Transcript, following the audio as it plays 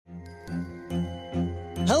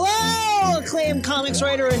acclaimed comics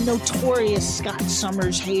writer and notorious Scott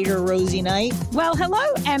Summers hater, Rosie Knight. Well, hello,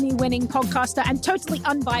 Emmy-winning podcaster and totally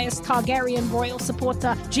unbiased Targaryen royal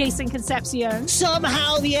supporter, Jason Concepcion.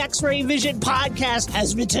 Somehow the X-Ray Vision podcast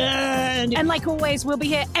has returned. And like always, we'll be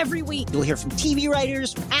here every week. You'll hear from TV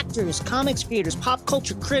writers, actors, comics creators, pop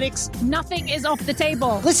culture critics. Nothing is off the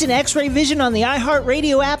table. Listen to X-Ray Vision on the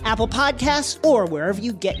iHeartRadio app, Apple Podcasts, or wherever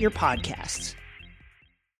you get your podcasts.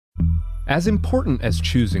 As important as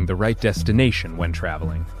choosing the right destination when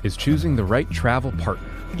traveling is choosing the right travel partner.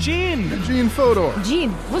 Gene Fodor.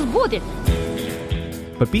 Gene was good.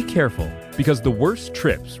 But be careful, because the worst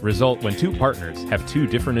trips result when two partners have two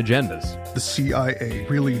different agendas. The CIA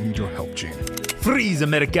really need your help, Gene. Freeze,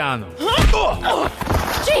 Americano.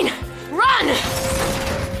 Gene, run!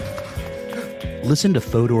 Listen to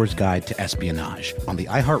Fodor's Guide to Espionage on the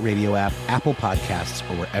iHeartRadio app, Apple Podcasts,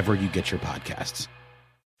 or wherever you get your podcasts.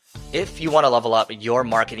 If you want to level up your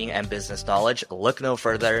marketing and business knowledge, look no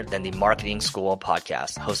further than the Marketing School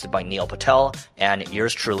podcast, hosted by Neil Patel and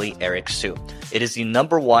yours truly, Eric Su. It is the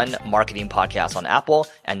 #1 marketing podcast on Apple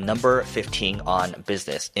and number 15 on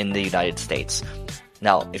business in the United States.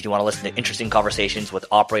 Now, if you want to listen to interesting conversations with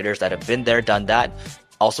operators that have been there, done that,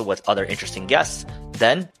 also with other interesting guests,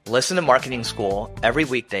 then listen to Marketing School every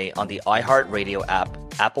weekday on the iHeartRadio app,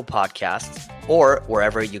 Apple Podcasts, or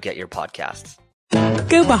wherever you get your podcasts.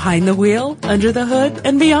 Go behind the wheel, under the hood,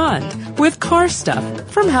 and beyond with Car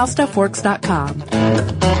Stuff from HowStuffWorks.com.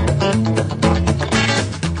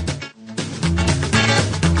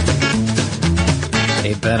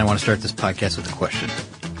 Hey, Ben, I want to start this podcast with a question.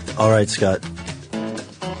 All right, Scott.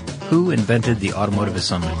 Who invented the automotive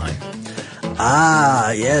assembly line?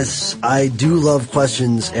 Ah, yes. I do love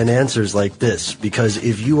questions and answers like this, because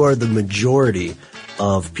if you are the majority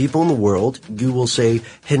of people in the world, you will say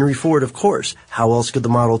Henry Ford, of course. How else could the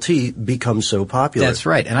Model T become so popular? That's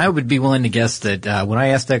right. And I would be willing to guess that when I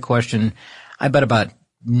asked that question, I bet about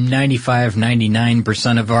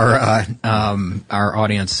 99% of our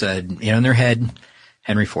audience said, in their head,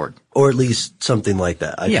 Henry Ford. Or at least something like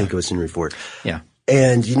that. I think it was Henry Ford. Yeah.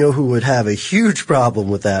 And you know who would have a huge problem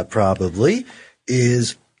with that probably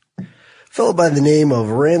is a fellow by the name of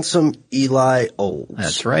Ransom Eli Olds.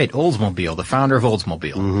 That's right. Oldsmobile, the founder of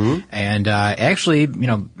Oldsmobile. Mm-hmm. And actually,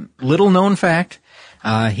 little known fact,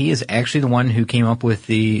 he is actually the one who came up with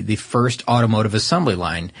the first automotive assembly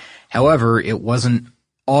line. However, it wasn't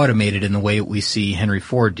automated in the way we see Henry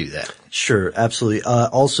Ford do that. Sure, absolutely.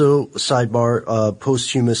 Also, sidebar,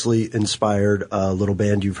 posthumously inspired little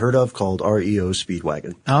band you've heard of called REO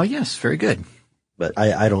Speedwagon. Oh, yes. Very good. But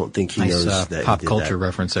I don't think he knows that. Pop he did culture that.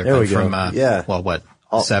 reference there. There we from, go. Yeah. Well, what?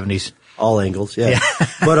 70s? All angles, yeah.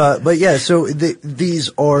 But yeah, so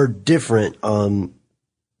these are different,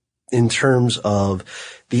 in terms of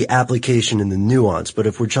the application and the nuance. But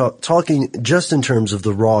if we're talking just in terms of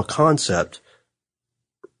the raw concept,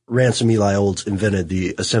 Ransom Eli Olds invented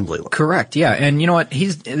the assembly line. Correct, yeah. And you know what?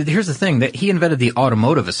 Here's the thing, that he invented the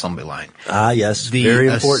automotive assembly line. Ah, yes. The very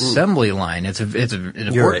important. assembly line, it's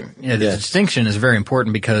important. Right. The distinction is very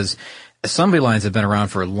important because assembly lines have been around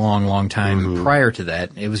for a long, long time prior to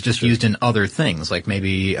that. It was just used in other things, like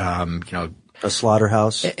maybe, a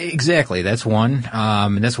slaughterhouse. Exactly. That's one.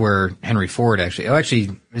 And that's where Henry Ford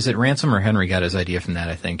actually, is it Ransom or Henry got his idea from that,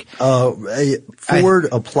 I think? Ford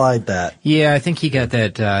applied that. Yeah, I think he got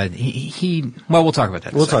that, well, we'll talk about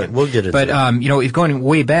that. We'll get into it. But, if going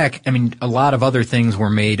way back, a lot of other things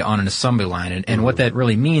were made on an assembly line. And what that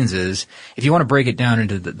really means is, if you want to break it down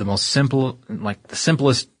into the most simple, like the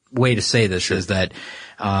simplest way to say this is that,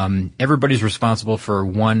 everybody's responsible for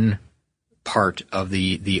one part of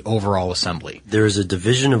the overall assembly. There is a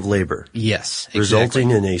division of labor. Yes, exactly. Resulting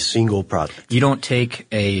in a single product. You don't take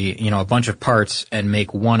a bunch of parts and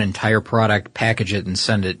make one entire product, package it and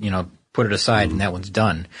send it, put it aside and that one's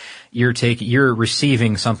done. You're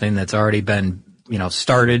receiving something that's already been,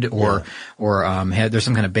 started or there's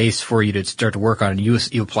some kind of base for you to start to work on, and you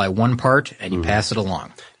apply one part and you pass it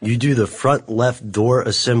along. You do the front left door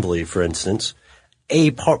assembly, for instance.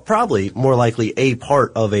 Probably more likely a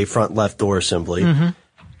part of a front left door assembly,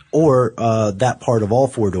 or that part of all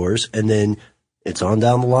four doors, and then it's on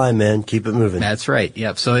down the line, man. Keep it moving. That's right.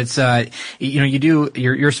 Yep. So it's you do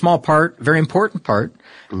your small part, very important part,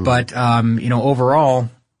 but overall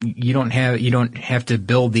you don't have to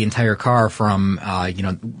build the entire car from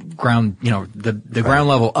ground the ground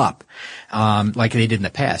level up like they did in the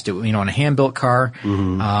past. On a hand built car,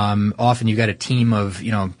 often you got a team of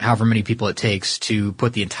however many people it takes to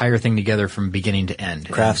put the entire thing together from beginning to end.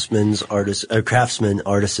 Craftsmen,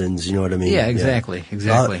 artisans, you know what I mean? Yeah, exactly.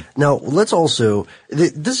 Now let's also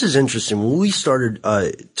this is interesting. When we started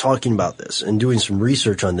talking about this and doing some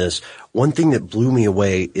research on this, one thing that blew me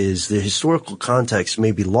away is the historical context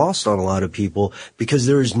may be lost on a lot of people because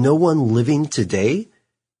there is no one living today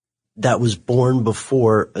that was born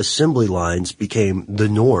before assembly lines became the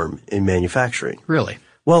norm in manufacturing. Really?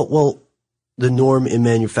 Well, the norm in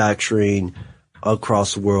manufacturing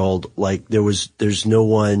across the world, like there's no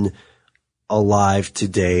one alive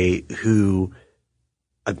today who,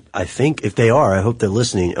 I think if they are, I hope they're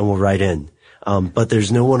listening and will write in. But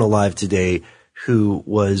there's no one alive today who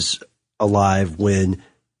was alive when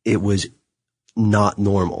it was not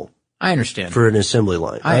normal. I understand. For an assembly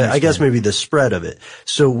line. I guess maybe the spread of it.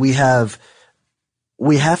 So we have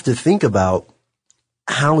to think about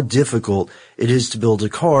how difficult it is to build a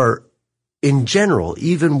car in general,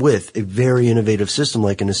 even with a very innovative system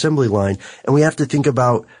like an assembly line. And we have to think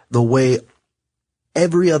about the way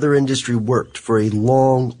every other industry worked for a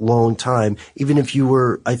long, long time. Even if you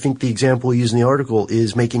were, I think the example used in the article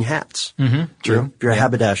is making hats. Mm-hmm. True. If you're a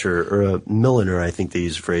haberdasher or a milliner, I think they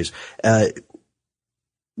use the phrase.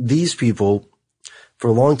 These people, for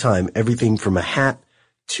a long time, everything from a hat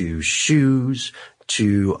to shoes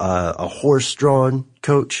to a horse-drawn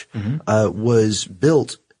coach was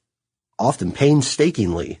built often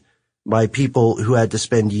painstakingly by people who had to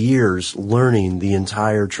spend years learning the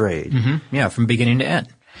entire trade. Mm-hmm. Yeah, from beginning to end.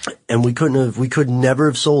 And we could never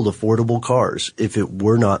have sold affordable cars if it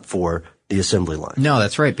were not for the assembly line. No,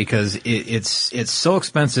 that's right, because it's so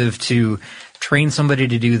expensive to train somebody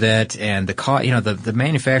to do that, and the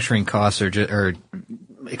manufacturing costs are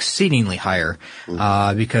exceedingly higher,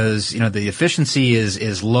 because, the efficiency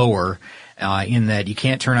is lower, in that you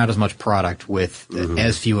can't turn out as much product with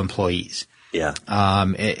as few employees. Yeah.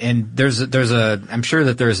 And I'm sure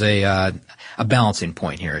that there's a balancing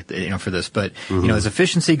point here, for this, but, as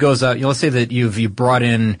efficiency goes up, let's say that you've brought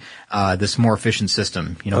in, this more efficient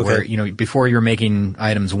system, where, before you're making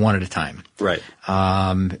items one at a time. Right.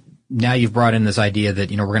 Now you've brought in this idea that,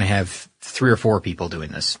 we're going to have 3 or 4 people doing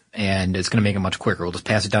this, and it's going to make it much quicker. We'll just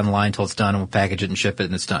pass it down the line until it's done, and we'll package it and ship it,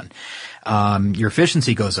 and it's done. Your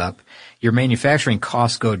efficiency goes up. Your manufacturing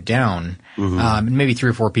costs go down. Maybe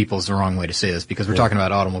 3 or 4 people is the wrong way to say this, because we're talking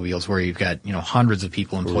about automobiles where you've got, hundreds of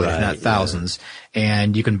people employed, if not thousands,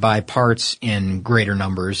 and you can buy parts in greater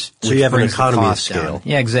numbers. So you have an economy of scale. Down.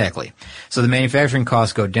 Yeah, exactly. So the manufacturing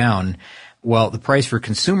costs go down. Well, the price for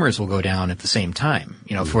consumers will go down at the same time,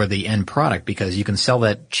 for the end product, because you can sell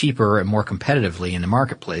that cheaper and more competitively in the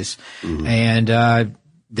marketplace. And,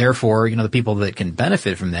 therefore, the people that can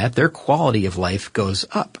benefit from that, their quality of life goes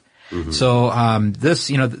up. So,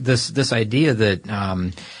 this idea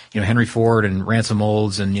that, Henry Ford and Ransom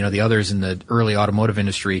Olds and, the others in the early automotive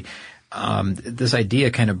industry, this idea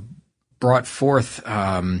kind of brought forth,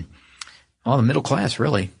 the middle class,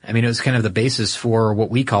 really. I mean, it was kind of the basis for what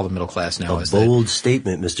we call the middle class now. A bold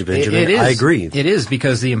statement, Mr. Benjamin. It is. I agree. It is,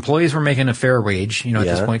 because the employees were making a fair wage, at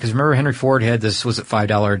this point. Because remember, Henry Ford had this, was it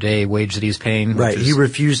 $5 a day wage that he was paying? Right. He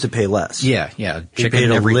refused to pay less. Yeah. He paid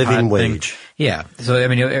a living wage. Yeah. So, I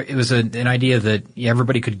mean, it was an idea that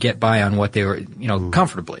everybody could get by on what they were,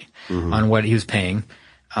 comfortably on what he was paying.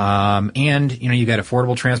 And, you got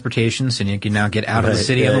affordable transportation, so you can now get out of the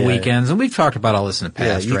city on the weekends. And we've talked about all this in the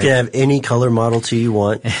past, you can have any color Model T you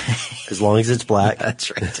want, as long as it's black. That's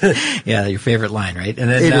right. Yeah, your favorite line, right? And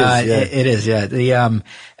then, it is, yeah. The,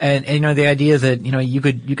 the idea that,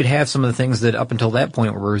 you could have some of the things that up until that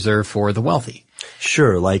point were reserved for the wealthy.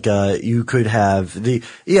 Sure, like, you could have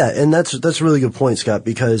and that's a really good point, Scott,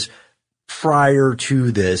 because prior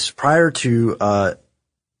to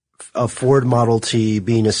a Ford Model T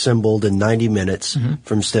being assembled in 90 minutes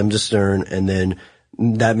from stem to stern, and then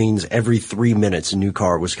that means every 3 minutes a new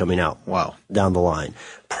car was coming out. Wow. Down the line.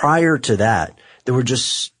 Prior to that, there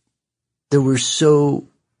were so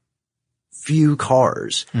few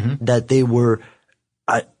cars that they were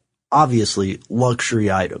obviously luxury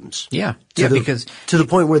items. Yeah. Because to the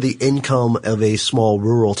point where the income of a small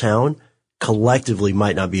rural town collectively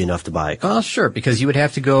might not be enough to buy a car. Well, sure, because you would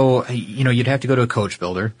have to go, you'd have to go to a coach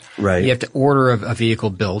builder. Right. You have to order a vehicle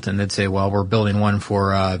built, and they'd say, well, we're building one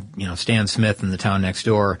for, Stan Smith in the town next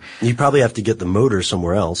door. You'd probably have to get the motor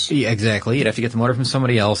somewhere else. Yeah, exactly. You'd have to get the motor from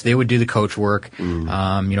somebody else. They would do the coach work.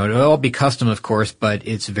 It'll all be custom, of course, but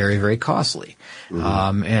it's very, very costly.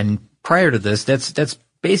 And prior to this, that's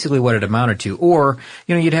basically what it amounted to. Or,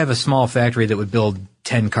 you'd have a small factory that would build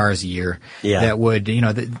 10 cars a year. Yeah. That would,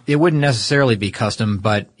 it wouldn't necessarily be custom,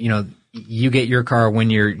 but, you get your car when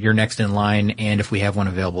you're next in line, and if we have one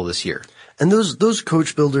available this year. And those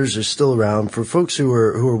coach builders are still around. For folks who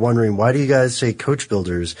are wondering, why do you guys say coach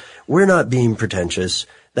builders? We're not being pretentious.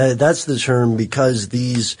 That's the term because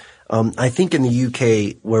these, I think in the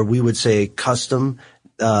UK where we would say custom,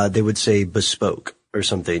 they would say bespoke. or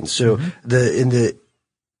something. So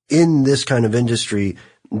in this kind of industry,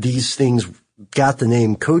 these things got the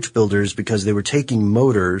name coach builders because they were taking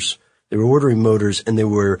motors, they were ordering motors, and they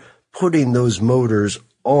were putting those motors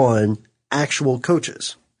on actual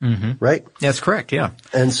coaches. Right? That's correct, yeah.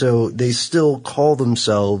 And so they still call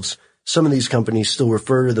themselves, some of these companies still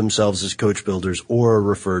refer to themselves as coach builders or are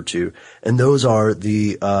referred to. And those are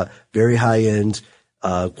the very high-end,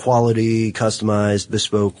 quality, customized,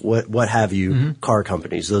 bespoke, what have you, car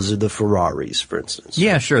companies. Those are the Ferraris, for instance.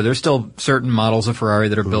 Yeah, sure. There's still certain models of Ferrari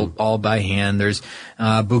that are built all by hand. There's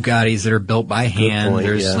Bugattis that are built by hand.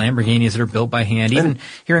 There's Lamborghinis that are built by hand. Even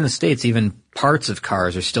here in the States, even parts of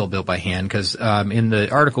cars are still built by hand because in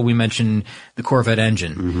the article we mentioned the Corvette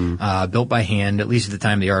engine, built by hand, at least at the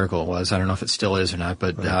time the article was. I don't know if it still is or not,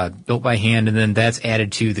 but built by hand, and then that's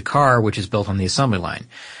added to the car, which is built on the assembly line.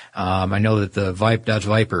 I know that the Dodge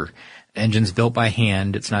Viper engine's built by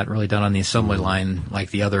hand. It's not really done on the assembly line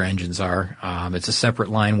like the other engines are. It's a separate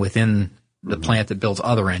line within the plant that builds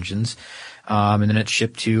other engines. And then it's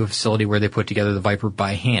shipped to a facility where they put together the Viper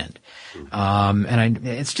by hand.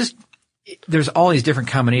 It's just, there's all these different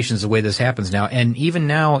combinations of the way this happens now. And even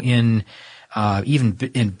now even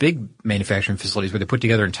in big manufacturing facilities where they put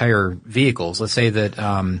together entire vehicles, let's say that,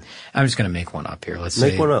 I'm just going to make one up here. Let's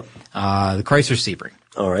say one up. The Chrysler Sebring.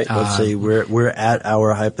 All right. Let's say we're at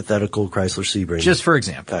our hypothetical Chrysler Sebring. Just for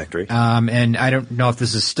example. Factory. And I don't know if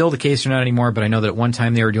this is still the case or not anymore, but I know that at one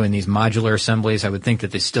time they were doing these modular assemblies. I would think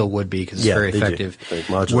that they still would be because it's very effective.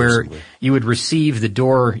 Where you would receive the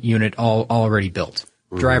door unit already built,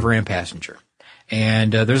 driver and passenger.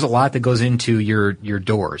 And there's a lot that goes into your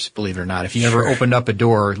doors, believe it or not. If you ever opened up a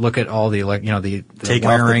door, look at all the the take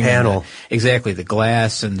wiring, off the panel, exactly, the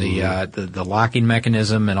glass and the locking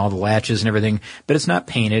mechanism and all the latches and everything. But it's not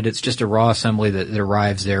painted; it's just a raw assembly that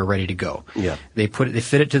arrives there ready to go. Yeah, they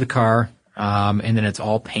fit it to the car, and then it's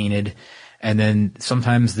all painted. And then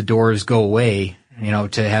sometimes the doors go away,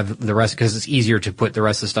 to have the rest because it's easier to put the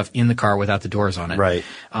rest of the stuff in the car without the doors on it. Right.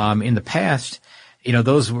 In the past,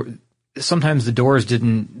 those were. Sometimes the doors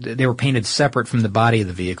they were painted separate from the body of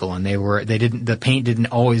the vehicle and the paint didn't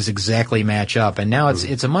always exactly match up. And now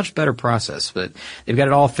it's a much better process, but they've got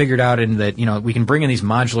it all figured out in that, we can bring in these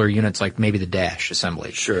modular units like maybe the dash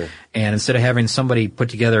assembly. Sure. And instead of having somebody put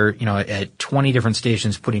together, at 20 different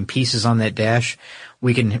stations putting pieces on that dash,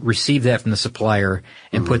 we can receive that from the supplier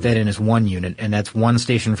and put that in as one unit, and that's one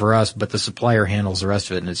station for us, but the supplier handles the rest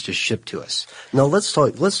of it, and it's just shipped to us. Now let's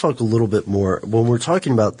talk a little bit more when we're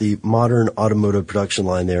talking about the modern automotive production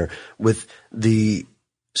line there with the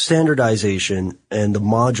standardization and the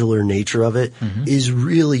modular nature of it is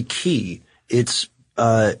really key. It's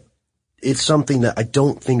something that I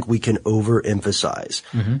don't think we can overemphasize.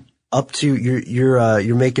 Up to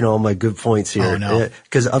you're making all my good points here. Oh, no.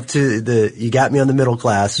 Cause up to you got me on the middle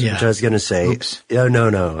class, which I was going to say. Oops.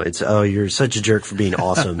 No. It's, you're such a jerk for being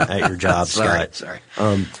awesome at your job, Scott. Sorry.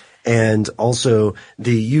 And also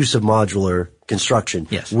the use of modular construction,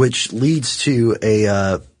 which leads to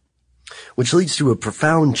a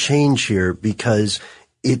profound change here because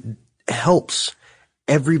it helps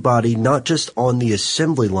everybody, not just on the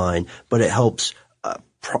assembly line, but it helps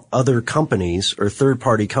other companies or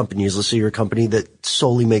third-party companies. Let's say you're a company that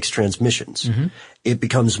solely makes transmissions. It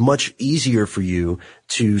becomes much easier for you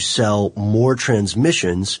to sell more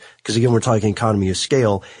transmissions because, again, we're talking economy of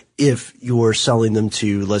scale. If you're selling them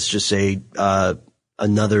to, let's just say, a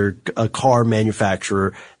car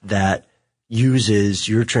manufacturer that uses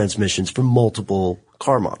your transmissions for multiple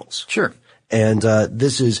car models. Sure. And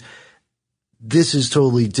this is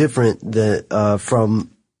totally different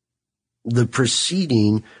from the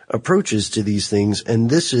preceding approaches to these things. And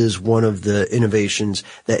this is one of the innovations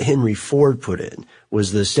that Henry Ford put in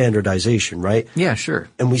was the standardization, right? Yeah, sure.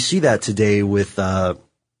 And we see that today with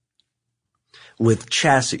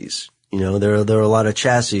chassis. There are a lot of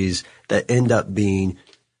chassis that end up being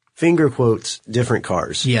finger quotes different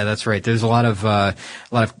cars. Yeah, that's right. There's a lot of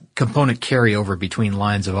component carryover between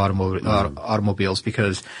lines of automobiles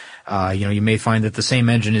because you may find that the same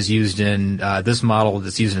engine is used in this model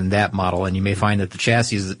that's used in that model, and you may find that the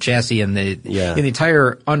chassis and the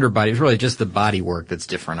entire underbody is really just the body work that's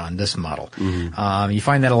different on this model. You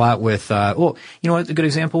find that a lot with you know what a good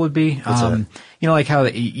example would be? Like how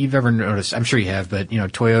you've ever noticed, I'm sure you have, but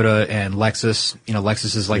Toyota and Lexus,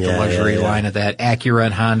 Lexus is like the luxury line of that. Acura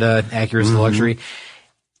and Honda, Acura is the luxury.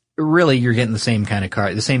 really you're getting the same kind of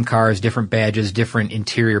car, the same cars, different badges, different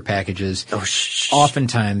interior packages. Oh,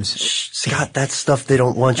 oftentimes, Scott, that's stuff they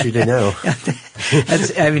don't want you to know.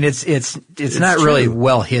 It's not true. Really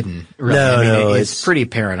well hidden. Really. No, it's pretty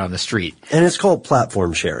apparent on the street. And it's called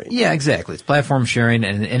platform sharing. Yeah, exactly. It's platform sharing,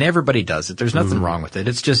 and everybody does it. There's nothing wrong with it.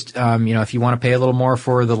 It's just, if you want to pay a little more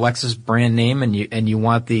for the Lexus brand name and you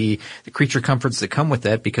want the creature comforts that come with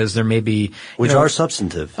that, because there may be, which are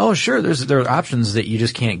substantive. Oh, sure. There are options that you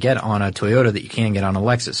just can't get on a Toyota that you can get on a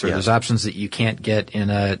Lexus, or there's options that you can't get in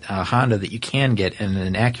a Honda that you can get in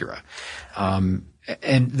an Acura.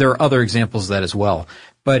 And there are other examples of that as well.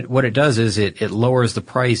 But what it does is it lowers the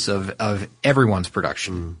price of everyone's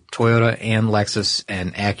production. Toyota and Lexus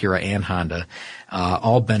and Acura and Honda,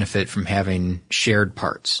 all benefit from having shared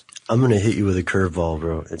parts. I'm going to hit you with a curveball,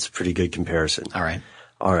 bro. It's a pretty good comparison. All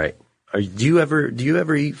right. Do you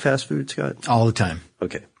ever eat fast food, Scott? All the time.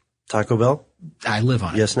 Okay. Taco Bell? I live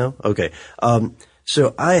on it. Yes, no? Okay.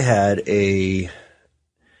 So I had a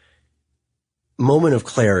moment of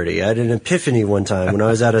clarity. I had an epiphany one time when I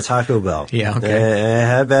was at a Taco Bell. Yeah, okay. And I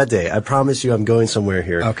had a bad day. I promise you I'm going somewhere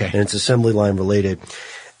here. Okay. And it's assembly line related.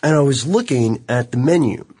 And I was looking at the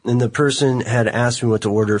menu, and the person had asked me what to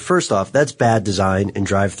order. First off, that's bad design in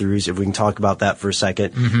drive-thrus, if we can talk about that for a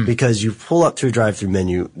second, because you pull up to a drive-thru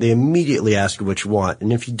menu, they immediately ask you what you want.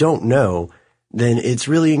 And if you don't know, then it's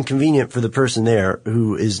really inconvenient for the person there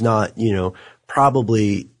who is not,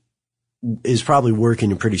 probably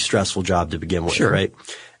working a pretty stressful job to begin with, right?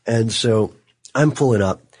 And so I'm pulling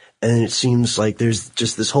up, and it seems like there's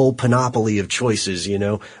just this whole panoply of choices,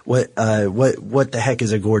 what the heck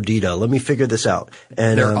is a gordita? Let me figure this out.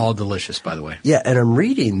 And they're all delicious, by the way. Yeah, and I'm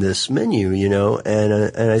reading this menu,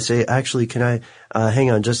 and I say, actually, can I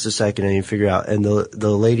hang on just a second and figure out? And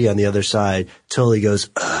the lady on the other side totally goes,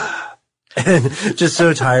 ugh. And just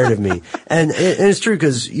so tired of me. And it's true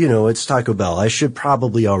because, it's Taco Bell. I should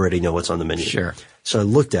probably already know what's on the menu. Sure. So I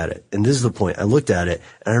looked at it, and this is the point. I looked at it,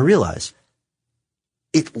 and I realized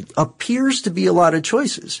it appears to be a lot of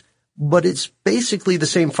choices, but it's basically the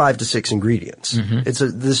same 5 to 6 ingredients. It's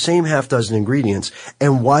the same half dozen ingredients.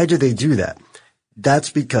 And why do they do that? That's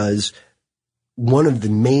because one of the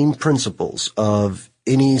main principles of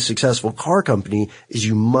any successful car company is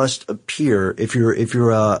you must appear, if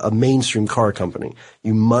you're a mainstream car company,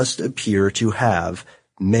 you must appear to have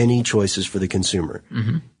many choices for the consumer.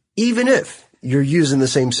 Even if you're using the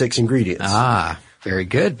same 6 ingredients. Ah, very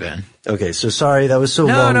good, Ben. Okay, so sorry, that was so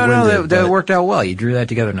long-winded. No, that worked out well. You drew that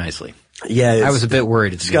together nicely. Yeah. I was a bit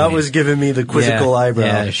worried at the Scott was giving me the quizzical eyebrow.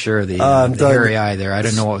 Yeah, sure, the hairy eye there. I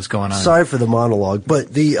didn't know what was going on. Sorry for the monologue, but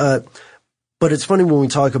but it's funny when we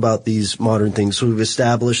talk about these modern things. So we've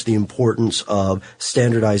established the importance of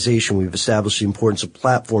standardization. We've established the importance of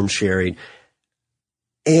platform sharing.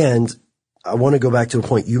 And I want to go back to a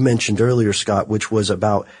point you mentioned earlier, Scott, which was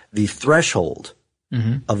about the threshold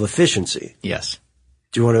of efficiency. Yes.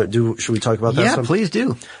 Should we talk about that? Yeah, please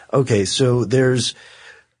do. Okay. So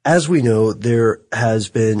as we know, there has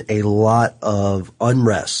been a lot of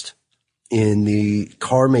unrest in the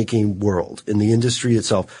car making world, in the industry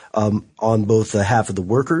itself, on both the half of the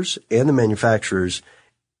workers and the manufacturers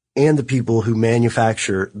and the people who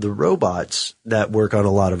manufacture the robots that work on a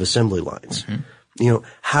lot of assembly lines.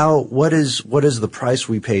 What is the price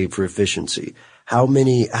we pay for efficiency?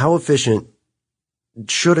 How efficient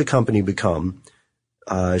should a company become?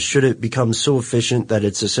 Should it become so efficient that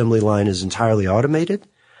its assembly line is entirely automated?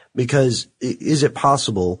 Because is it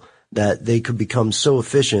possible that they could become so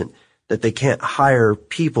efficient that they can't hire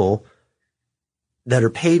people that are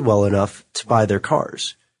paid well enough to buy their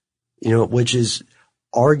cars? Which is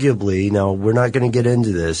arguably, now we're not going to get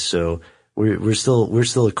into this, so we're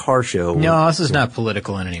still a car show. No, this is not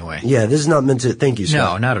political in any way. Yeah, this is not meant to, thank you,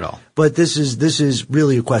 Scott. No, not at all. But this is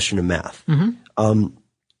really a question of math.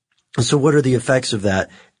 So what are the effects of that?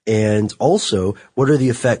 And also, what are the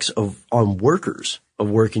effects on workers of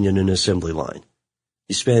working in an assembly line?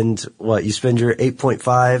 You spend your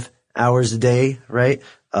 8.5 hours a day, right?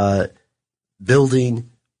 Building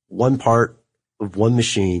one part of one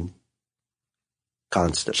machine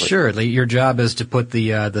constantly. Sure. Your job is to put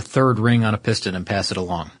the third ring on a piston and pass it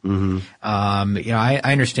along. I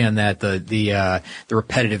understand that the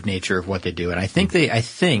repetitive nature of what they do. And I think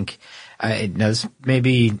this may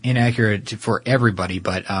be inaccurate for everybody,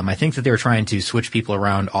 but I think that they were trying to switch people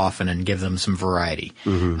around often and give them some variety.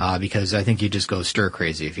 Because I think you just go stir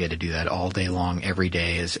crazy if you had to do that all day long, every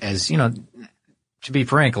day. As to be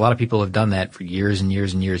frank, a lot of people have done that for years and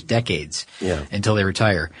years and years, decades, until they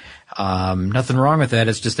retire. Nothing wrong with that.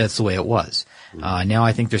 It's just that's the way it was. Now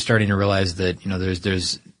I think they're starting to realize that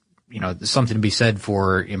there's there's something to be said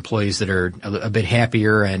for employees that are a bit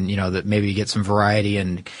happier and, that maybe get some variety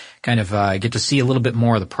and kind of, get to see a little bit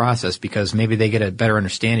more of the process because maybe they get a better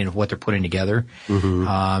understanding of what they're putting together.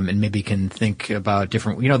 And maybe can think about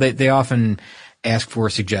different, they often ask for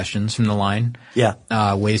suggestions from the line. Yeah.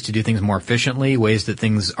 Ways to do things more efficiently, ways that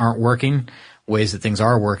things aren't working, ways that things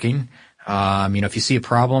are working. If you see a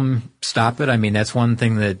problem, stop it. I mean, that's one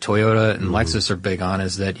thing that Toyota and Lexus are big on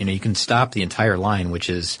is that, you can stop the entire line, which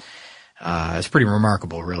is, it's pretty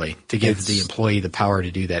remarkable really to give the employee the power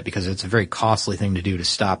to do that because it's a very costly thing to do to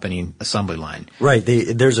stop any assembly line. Right.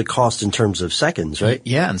 There's a cost in terms of seconds, right?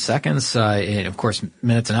 Yeah, in seconds, and of course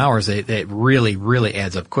minutes and hours, it really, really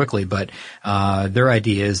adds up quickly. But, their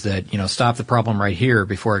idea is that, stop the problem right here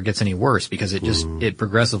before it gets any worse because it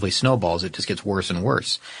progressively snowballs. It just gets worse and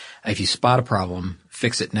worse. If you spot a problem,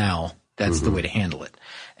 fix it now. That's the way to handle it.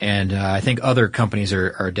 And I think other companies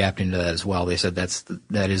are adapting to that as well. They said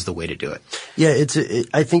that is the way to do it. Yeah,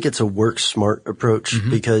 I think it's a work smart approach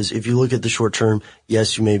because if you look at the short term,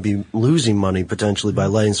 yes, you may be losing money potentially by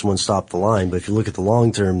letting someone stop the line, but if you look at the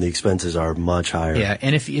long term, the expenses are much higher. Yeah,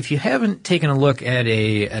 and if you haven't taken a look at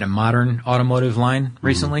a modern automotive line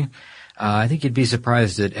recently, I think you'd be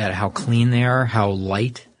surprised at how clean they are, how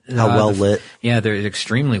light. How well lit. Yeah, they're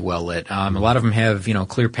extremely well lit. A lot of them have,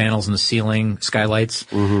 clear panels in the ceiling, skylights,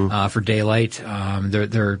 for daylight.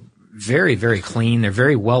 They're very, very clean. They're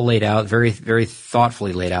very well laid out, very, very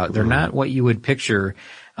thoughtfully laid out. They're not what you would picture,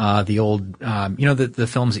 the old, the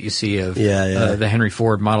films that you see of, the Henry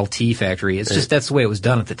Ford Model T factory. It's just, that's the way it was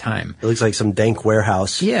done at the time. It looks like some dank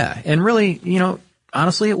warehouse. Yeah. And really,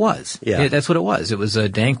 honestly, it was. Yeah. That's what it was. It was a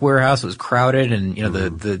dank warehouse. It was crowded and,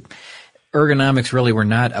 the ergonomics really were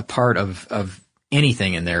not a part of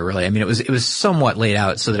anything in there, really. I mean, it was somewhat laid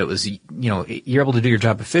out so that it was, you're able to do your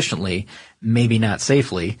job efficiently, maybe not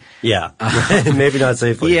safely. Yeah. Maybe not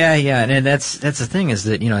safely. Yeah. And that's the thing is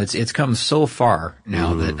that, it's come so far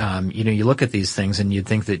now that, you look at these things and you'd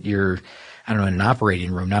think that you're, I don't know, in an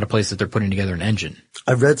operating room, not a place that they're putting together an engine.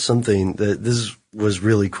 I read something that this was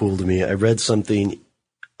really cool to me. I read something,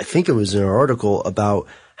 I think it was in an article about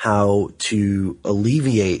how to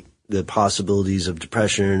alleviate the possibilities of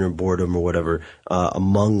depression or boredom or whatever,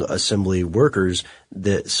 among assembly workers,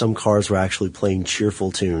 that some cars were actually playing cheerful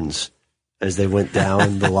tunes as they went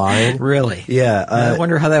down the line. Really? Yeah. I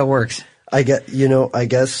wonder how that works. I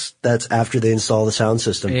guess that's after they install the sound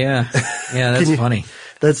system. Yeah. Yeah, that's funny.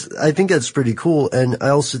 I think that's pretty cool. And I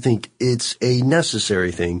also think it's a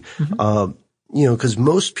necessary thing. Cause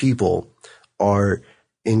most people are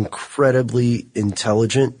incredibly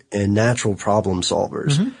intelligent and natural problem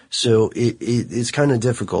solvers. So it's kind of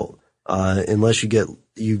difficult, unless you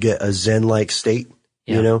get a Zen-like state,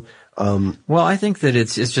 Well, I think that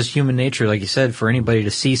it's just human nature, like you said, for anybody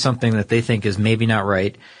to see something that they think is maybe not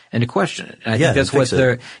right and to question it. And I think that's what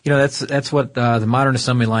that's what the modern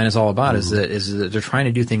assembly line is all about, is that they're trying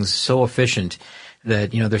to do things so efficient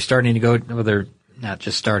that, they're starting to go, they're not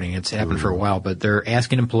just starting, it's happened for a while, but they're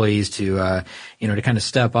asking employees to, to kind of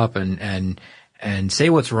step up and say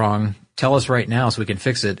what's wrong, tell us right now so we can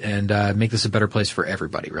fix it and, make this a better place for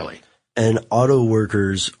everybody, really. And auto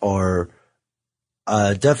workers are,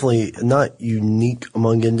 definitely not unique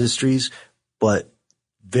among industries, but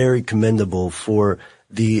very commendable for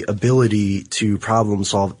the ability to problem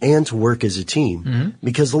solve and to work as a team.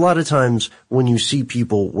 Because a lot of times when you see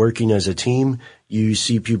people working as a team, you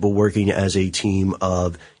see people working as a team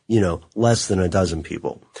of, less than a dozen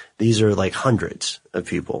people. These are like hundreds of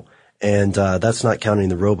people. And, that's not counting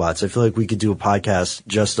the robots. I feel like we could do a podcast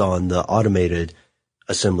just on the automated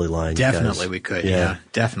assembly line. Definitely we could. Yeah,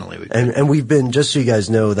 definitely we could. And we've been, just so you guys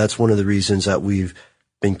know, that's one of the reasons that we've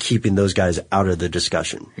been keeping those guys out of the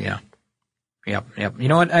discussion. Yeah. Yep. You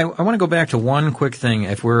know what? I want to go back to one quick thing.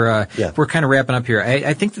 If we're kind of wrapping up here,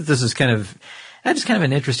 I think that this is kind of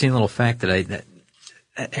an interesting little fact that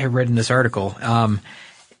I read in this article.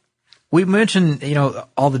 We mentioned,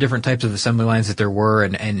 all the different types of assembly lines that there were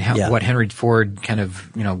and how, what Henry Ford kind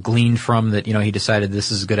of, gleaned from that, he decided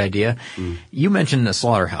this is a good idea. You mentioned a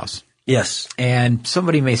slaughterhouse. Yes. And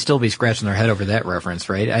somebody may still be scratching their head over that reference,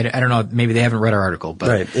 right? I don't know. Maybe they haven't read our article, but.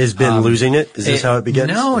 Right. Is Ben losing it? Is this how it begins?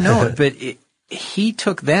 No, but he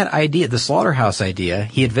took that idea, the slaughterhouse idea,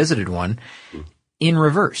 he had visited one, in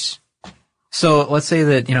reverse. So let's say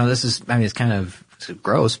that, it's kind of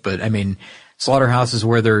gross, but slaughterhouses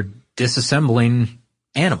where they're disassembling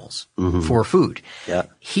animals for food. Yeah.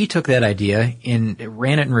 He took that idea and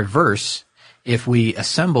ran it in reverse. If we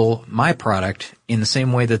assemble my product in the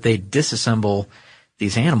same way that they disassemble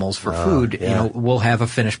these animals for food, we'll have a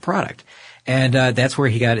finished product. And that's where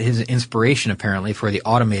he got his inspiration, apparently, for the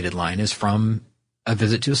automated line, is from a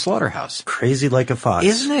visit to a slaughterhouse. Crazy like a fox.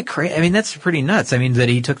 Isn't it crazy? I mean, that's pretty nuts. I mean, that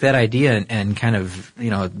he took that idea and kind of,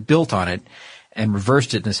 built on it and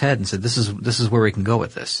reversed it in his head and said, this is where we can go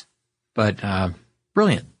with this. But,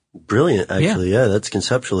 brilliant. Brilliant, actually. Yeah, that's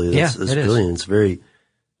conceptually. That's brilliant. It's very,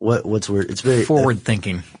 what's the word? It's very forward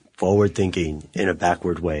thinking. Forward thinking in a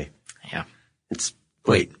backward way. Yeah. It's,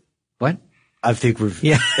 wait, what? I think we've,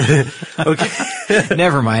 yeah. Okay.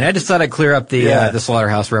 Never mind. I just thought I'd clear up the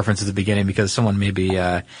slaughterhouse reference at the beginning because someone may be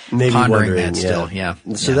pondering that still. Yeah.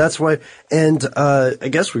 So that's why, and, I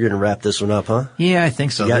guess we're going to wrap this one up, huh? Yeah, I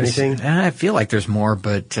think so. You got anything? I feel like there's more,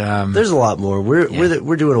 but, there's a lot more.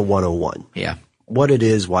 We're doing a 101. Yeah. What it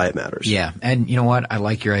is, why it matters. Yeah. And you know what? I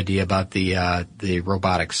like your idea about the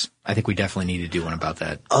robotics. I think we definitely need to do one about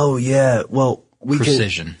that. Oh, yeah. Well,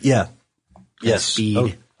 precision. Yeah. Yes. Speed.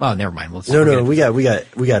 Oh. Well, never mind. No, we got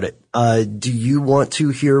it. Do you want to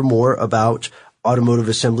hear more about automotive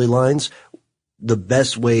assembly lines? The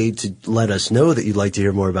best way to let us know that you'd like to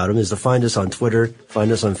hear more about them is to find us on Twitter,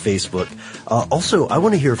 find us on Facebook. Also, I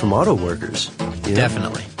want to hear from auto workers.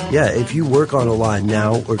 Definitely. Yeah, if you work on a line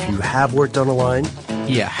now, or if you have worked on a line.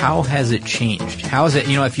 Yeah, how has it changed? How is it,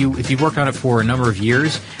 if you've worked on it for a number of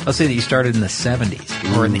years, let's say that you started in the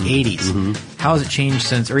 70s or in the 80s, mm-hmm. How has it changed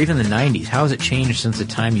since, or even the 90s, how has it changed since the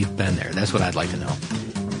time you've been there? That's what I'd like to know.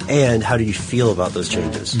 And how do you feel about those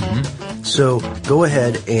changes? Mm-hmm. So go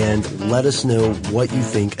ahead and let us know what you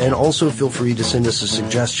think. And also feel free to send us a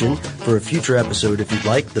suggestion for a future episode if you'd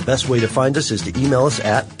like. The best way to find us is to email us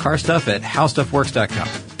at carstuff@howstuffworks.com.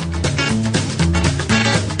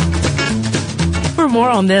 For more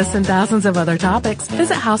on this and thousands of other topics,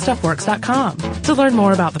 visit howstuffworks.com. To learn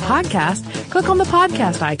more about the podcast, click on the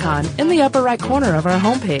podcast icon in the upper right corner of our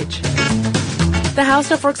homepage. The How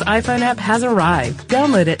Stuff Works iPhone app has arrived.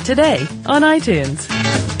 Download it today on iTunes.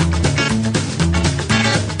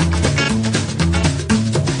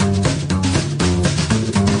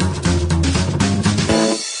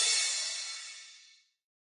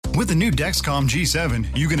 With the new Dexcom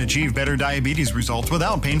G7, you can achieve better diabetes results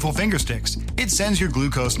without painful finger sticks. It sends your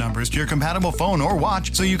glucose numbers to your compatible phone or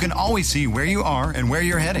watch so you can always see where you are and where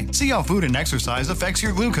you're heading. See how food and exercise affects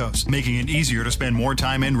your glucose, making it easier to spend more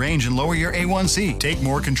time in range and lower your A1C. Take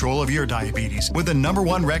more control of your diabetes with the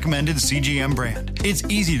 #1 recommended CGM brand. It's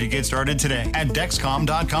easy to get started today at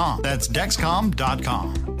Dexcom.com. That's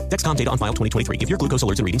Dexcom.com. Dexcom data on file 2023. If your glucose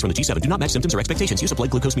alerts and readings from the G7 do not match symptoms or expectations, use a blood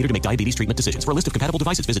glucose meter to make diabetes treatment decisions. For a list of compatible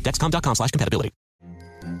devices, visit Dexcom.com/compatibility.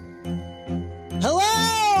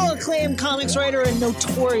 Hello, acclaimed comics writer and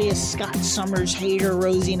notorious Scott Summers hater,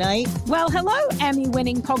 Rosie Knight. Well, hello,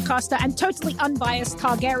 Emmy-winning podcaster and totally unbiased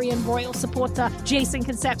Targaryen royal supporter, Jason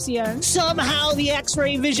Concepcion. Somehow the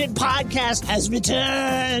X-Ray Vision podcast has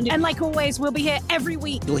returned. And like always, we'll be here every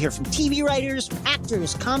week. You'll hear from TV writers,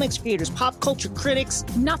 actors, comics creators, pop culture critics.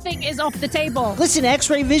 Nothing is off the table. Listen to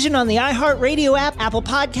X-Ray Vision on the iHeartRadio app, Apple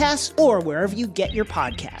Podcasts, or wherever you get your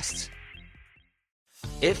podcasts.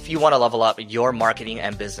 If you want to level up your marketing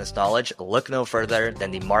and business knowledge, look no further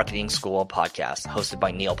than the Marketing School podcast, hosted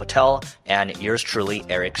by Neil Patel and yours truly,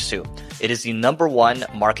 Eric Su. It is the #1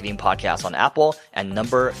 marketing podcast on Apple and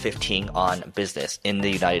number 15 on business in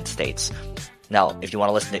the United States. Now, if you want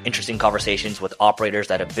to listen to interesting conversations with operators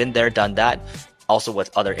that have been there, done that, also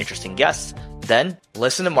with other interesting guests, then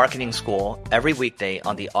listen to Marketing School every weekday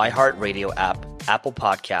on the iHeartRadio app, Apple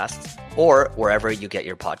Podcasts, or wherever you get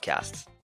your podcasts.